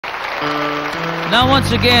Now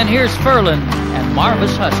once again, here's Ferlin and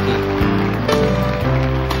Marvis Husky.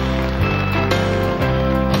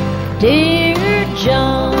 Dear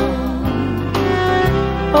John,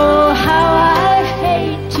 oh how I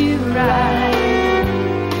hate to write.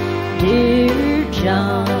 Dear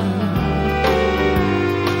John,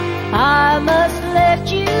 I must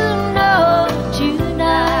let you know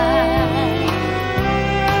tonight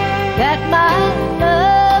that my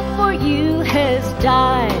love for you has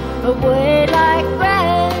died away like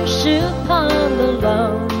rash upon the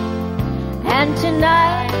lawn. And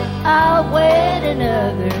tonight I'll wed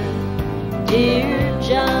another, dear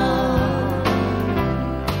John.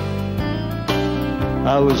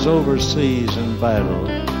 I was overseas in battle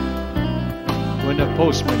when the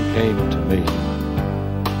postman came to me,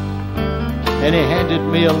 and he handed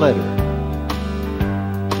me a letter.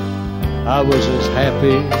 I was as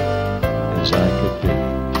happy as I could be,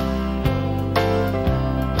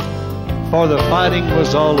 for the fighting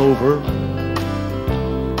was all over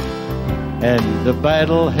and the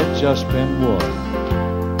battle had just been won.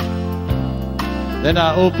 Then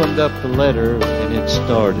I opened up the letter and it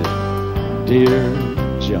started, Dear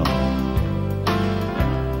John.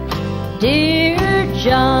 Dear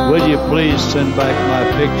John, will you please send back my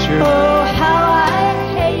picture? Oh, how I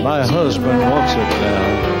hate my husband wants it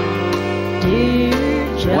now.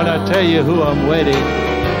 Dear John, when I tell you who I'm wedding,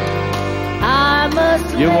 I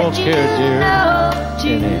must you won't care, dear.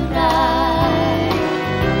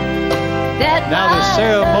 That now the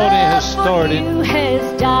ceremony has started, has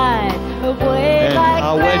died away and like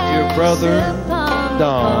I'll wed your brother,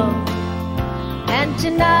 Don. And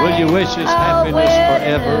tonight will you wish us happiness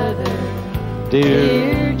forever,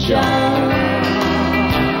 dear John?